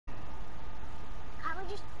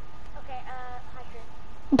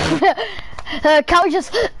Can't we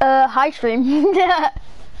just high stream?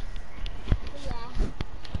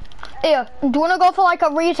 Here, do you want to go for like a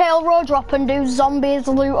retail road drop and do zombies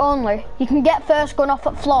loot only? You can get first gun off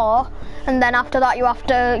at floor, and then after that you have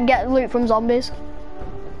to get loot from zombies.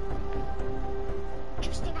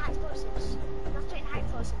 Just in high explosives. Not doing high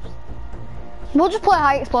explosives. We'll just play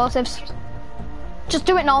high explosives. Just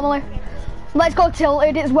do it normally. Let's go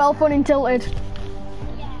tilted, it's well fun in tilted.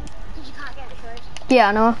 Yeah, because you can't get the first. Yeah,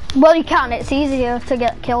 I know. Well, you can, it's easier to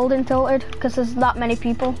get killed in tilted, because there's that many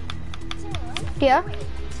people. Yeah?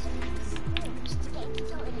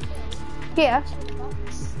 Yeah.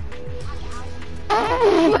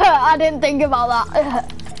 I didn't think about that.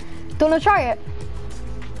 Do you want to try it?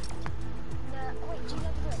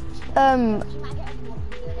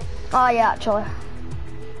 Oh yeah, actually.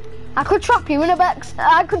 I could trap you in a box.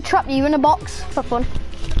 I could trap you in a box for fun.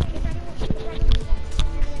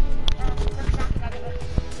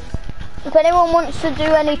 If anyone wants to do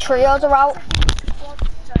any trios are out.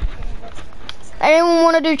 Anyone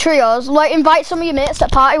want to do trios? Like, invite some of your mates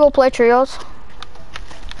at party, we'll play trios.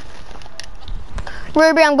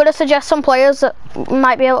 Ruby, I'm going to suggest some players that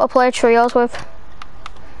might be able to play trios with.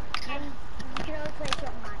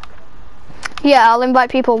 Yeah, I'll invite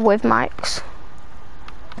people with mics.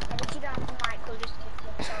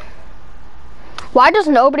 Why does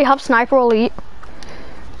nobody have Sniper Elite?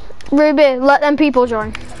 Ruby, let them people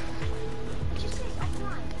join.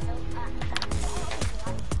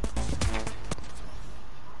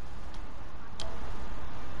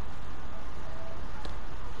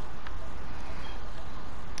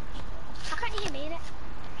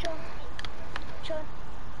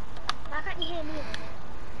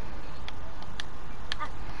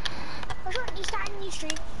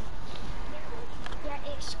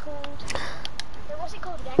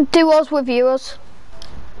 Duos with viewers.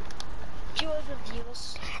 Duos with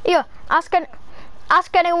viewers. Yeah, ask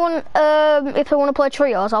anyone if they want to play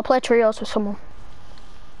trios. I'll play trios with someone.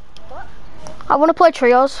 What? I want to play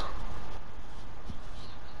trios.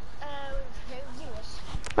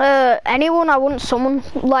 Viewers. Anyone. I want someone.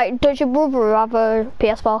 Like, does your brother have a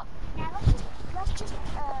PS4? Yeah, let's just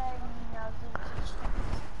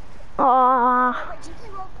Ah. do you play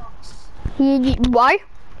Roblox? Why?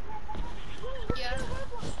 Yeah.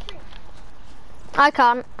 I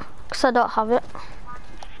can't, cause I don't have it.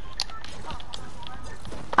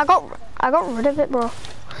 I got rid of it, bro.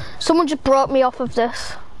 Someone just broke me off of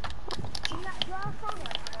this. Do you have a phone or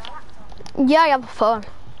a laptop? Yeah, I have a phone.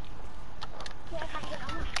 Yeah, I can't get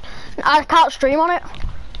on it. I can't stream on it.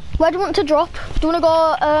 Where do you want to drop? Do you want to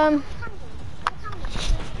go?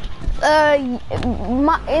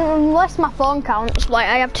 Unless my phone counts. Like,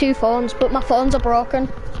 I have two phones, but my phones are broken.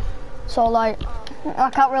 So like, I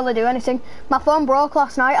can't really do anything. My phone broke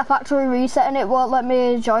last night. I factory reset and it won't let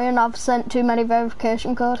me join. I've sent too many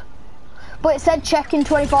verification code. But it said check in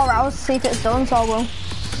 24 hours to see if it's done, so I will.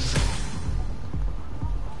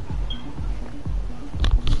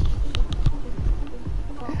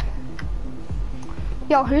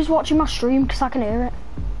 Yo, who's watching my stream? Because I can hear it.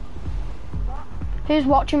 Who's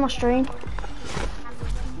watching my stream?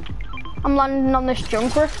 I'm landing on this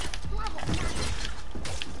junk rift.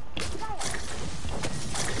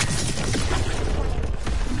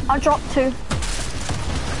 I dropped two.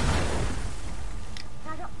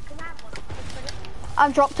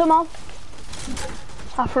 I dropped them all.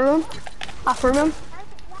 I threw him.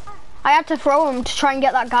 I had to throw him to try and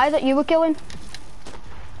get that guy that you were killing.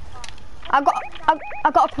 I got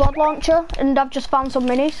a quad launcher and I've just found some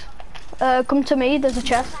minis. Come to me, there's a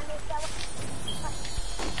chest.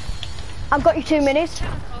 I've got you 2 minis.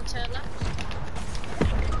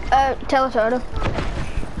 Taylor Turner.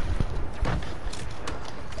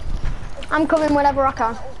 I'm coming whenever I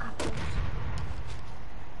can.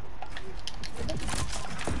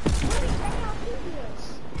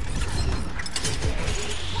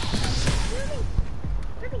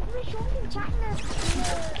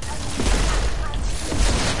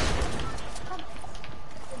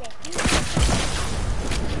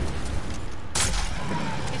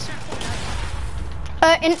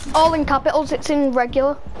 All in capitals, it's in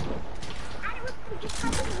regular.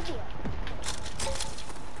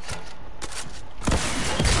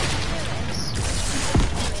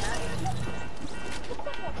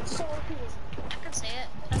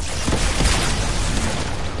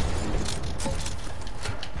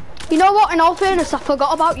 You know what, in all fairness, I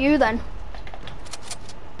forgot about you then.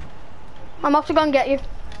 I'm off to go and get you.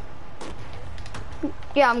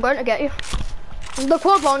 Yeah, I'm going to get you. The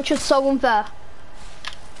quad launch is so unfair.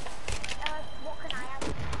 What can I have?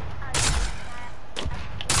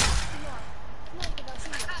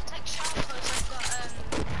 I can't take shot close.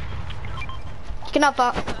 You can have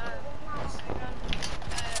that.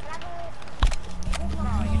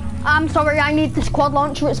 I'm sorry, I need this quad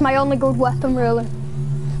launcher. It's my only good weapon, really.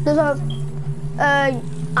 There's a...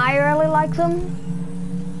 I really like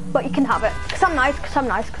them. But you can have it. Because I'm nice, because I'm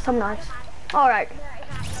nice, because I'm nice. Alright.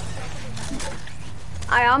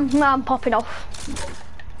 I'm popping off.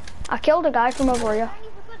 I killed a guy from over here.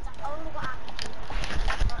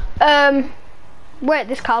 Wait,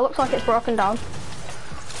 this car looks like it's broken down.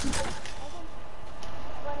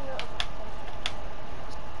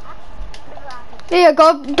 Here,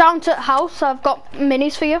 go down to the house. I've got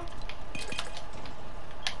minis for you.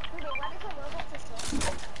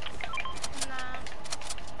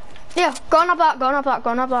 Yeah, go and have that, go and have that, go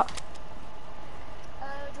and have that.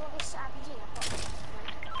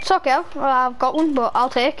 It's okay, well, I've got one, but I'll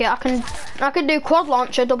take it. I can do quad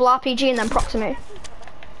launcher, double RPG, and then proximity.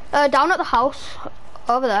 Down at the house,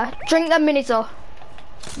 over there. Drink them minis though.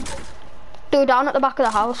 Do down at the back of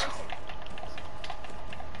the house.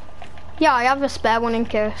 Yeah, I have a spare one in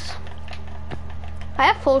case. I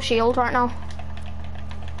have full shield right now.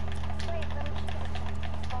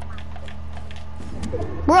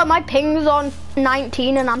 Bro, my ping's on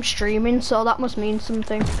 19 and I'm streaming, so that must mean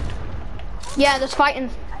something. Yeah, there's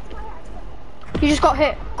fighting. You just got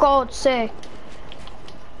hit. God's sake.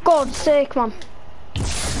 God's sake, man.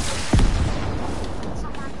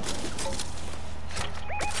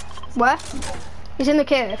 Where? He's in the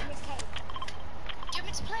cave. Do you want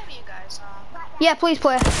me to play with you guys? Yeah, please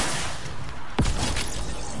play.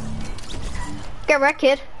 Get wrecked,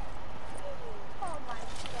 kid.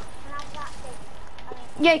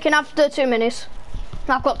 Yeah, you can have the 2 minis.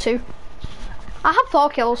 I've got 2. I have 4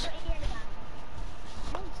 kills.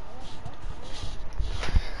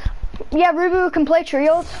 Yeah, Ruby, we can play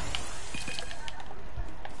trios.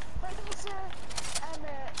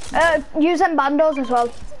 Use them bandos as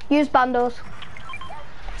well. Use bandos.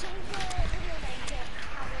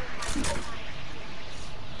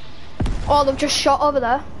 Oh, they've just shot over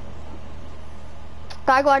there.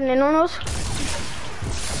 Guy gliding in on us.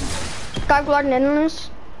 Guy gliding in on us.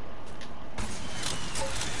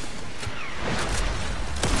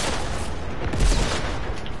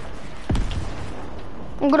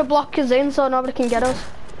 I'm gonna block his in so nobody can get us.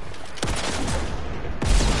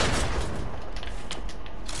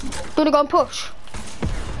 Do we go and push?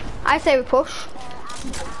 I say we push.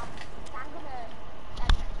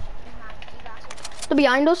 They're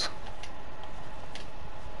behind us.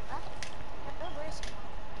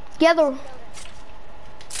 Yeah, they're...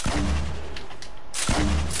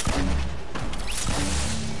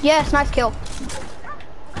 Yes, nice kill.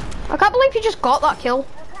 I can't believe you just got that kill.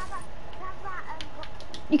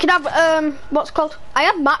 You can have, what's it called? I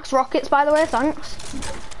have max rockets, by the way, thanks.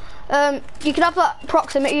 You can have that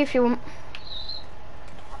proximity if you want.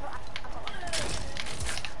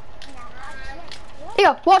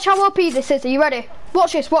 Here, watch how OP this is. Are you ready?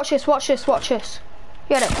 Watch this, watch this, watch this, watch this.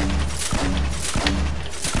 You ready?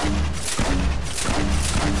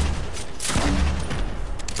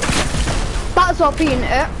 That's OP, isn't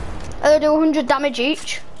it? They do 100 damage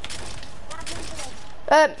each.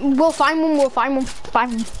 We'll find one, find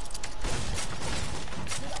one.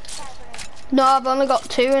 No, I've only got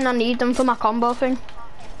 2 and I need them for my combo thing.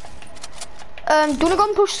 Do you wanna go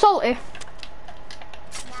and push Salty?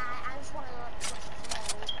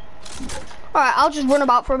 Alright, I'll just run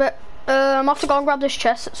about for a bit. I'm off to go and grab this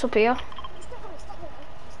chest that's up here.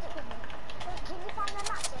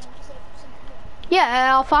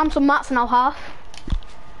 Yeah, I'll farm some mats and I'll half.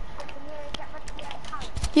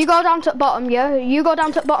 You go down to the bottom, yeah? You go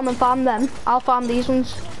down to the bottom and farm them. I'll farm these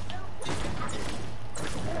ones.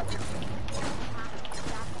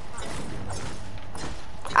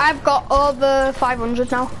 I've got over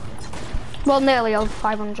 500 now. Well, nearly over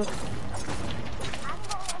 500.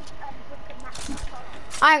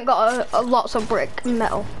 I ain't got lots of brick and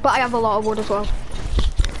metal, but I have a lot of wood as well.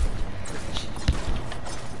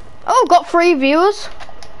 Oh, got 3 viewers.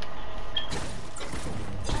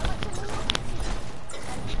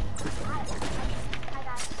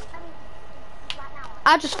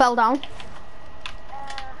 I just fell down.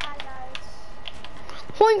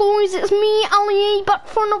 Hi guys, it's me, Ali, back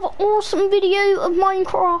for another awesome video of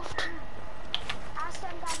Minecraft.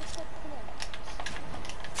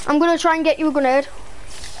 I'm gonna try and get you a grenade.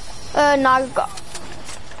 No, I've got...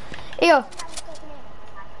 Here.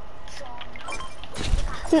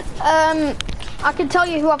 I can tell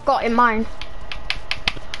you who I've got in mind.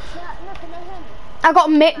 I got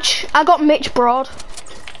Mitch Broad.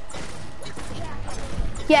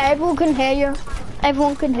 Yeah, everyone can hear you.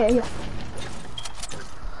 Everyone can hear you.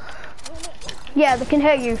 Yeah, they can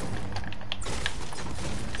hear you.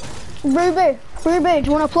 Ruby, Ruby, do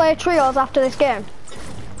you want to play trios after this game?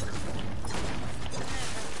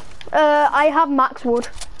 I have max wood.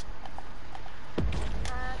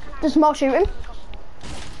 There's more shooting.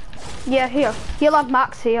 Yeah, here. You'll have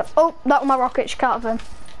max here. Oh, that was my rockets. You can't have them.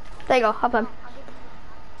 There you go, have them.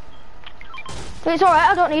 It's alright,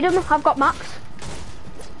 I don't need them. I've got max.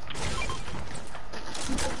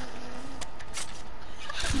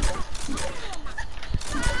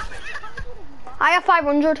 I have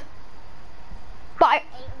 500. But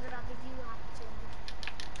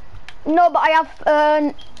no, but I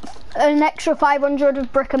have an extra 500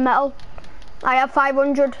 of brick and metal. I have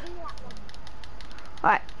 500.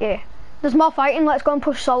 Alright, yeah. There's more fighting, let's go and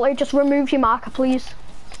push Salty. Just remove your marker, please.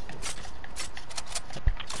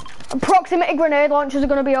 Proximity grenade launchers are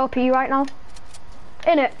going to be OP right now.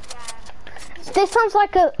 Innit? Yeah. This sounds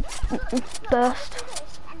like a burst.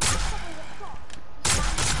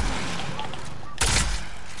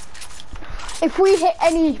 If we hit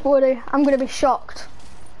anybody, I'm going to be shocked.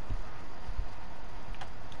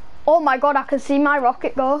 Oh my god, I can see my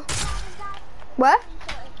rocket go. Where?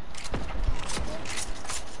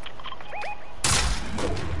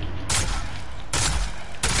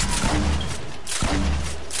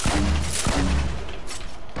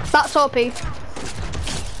 That's OP.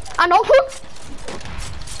 I know.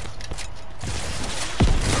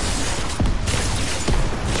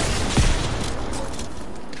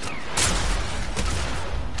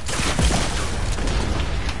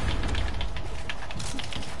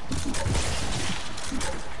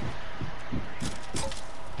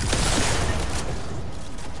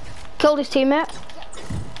 Killed his teammate.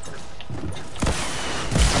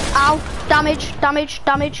 Ow, damage, damage,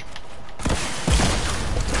 damage.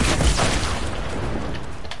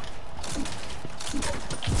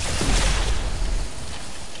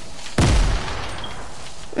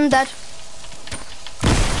 I'm dead.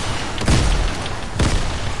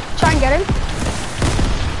 Try and get him.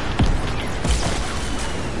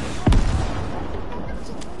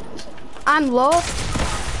 I'm low.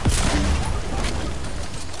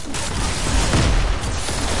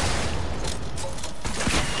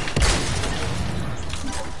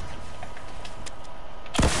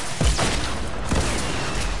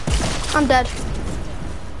 I'm dead.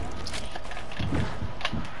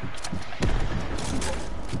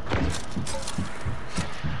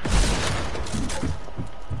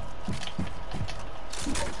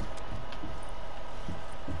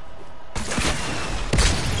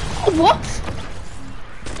 What?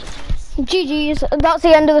 GG's. That's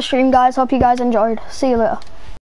the end of the stream, guys. Hope you guys enjoyed. See you later.